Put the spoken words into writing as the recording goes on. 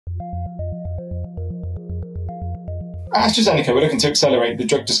At AstraZeneca, we're looking to accelerate the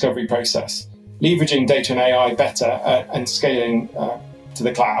drug discovery process, leveraging data and AI better and scaling to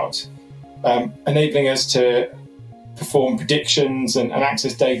the cloud, enabling us to perform predictions and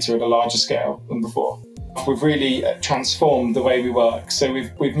access data at a larger scale than before. We've really transformed the way we work. So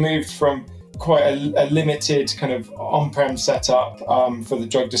we've moved from quite a limited kind of on-prem setup for the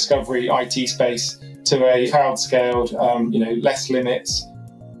drug discovery IT space to a cloud-scaled, less limits,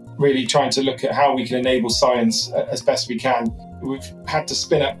 really trying to look at how we can enable science as best we can. We've had to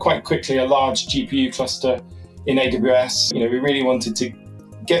spin up quite quickly a large GPU cluster in AWS. We really wanted to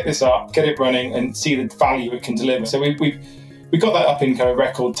get this up, get it running, and see the value it can deliver. So we got that up in kind of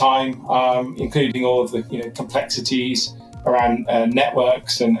record time, including all of the complexities around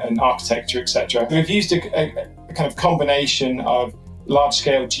networks and architecture, etc. We've used a kind of combination of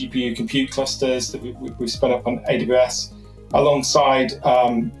large-scale GPU compute clusters that we've spun up on AWS, alongside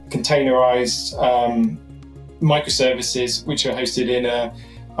containerized microservices, which are hosted in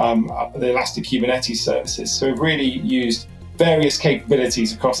the Elastic Kubernetes services. So we've really used various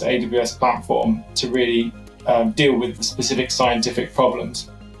capabilities across the AWS platform to really deal with the specific scientific problems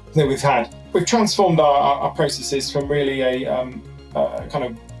that we've had. We've transformed our processes from really a kind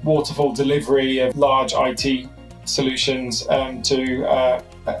of waterfall delivery of large IT solutions to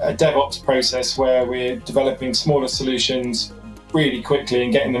a DevOps process where we're developing smaller solutions really quickly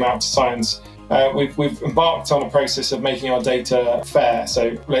and getting them out to science. We've embarked on a process of making our data fair, so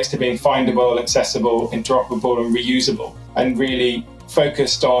it relates to being findable, accessible, interoperable and reusable, and really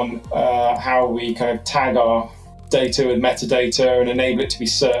focused on how we kind of tag our data with metadata and enable it to be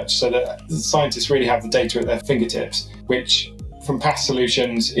searched so that the scientists really have the data at their fingertips, which from past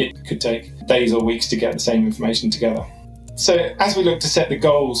solutions, it could take days or weeks to get the same information together. So as we look to set the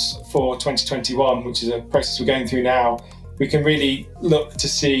goals for 2021, which is a process we're going through now, we can really look to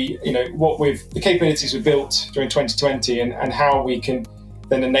see the capabilities we built during 2020 and how we can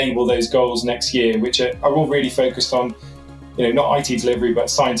then enable those goals next year, which are all really focused on not IT delivery, but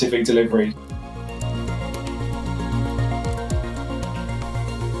scientific delivery.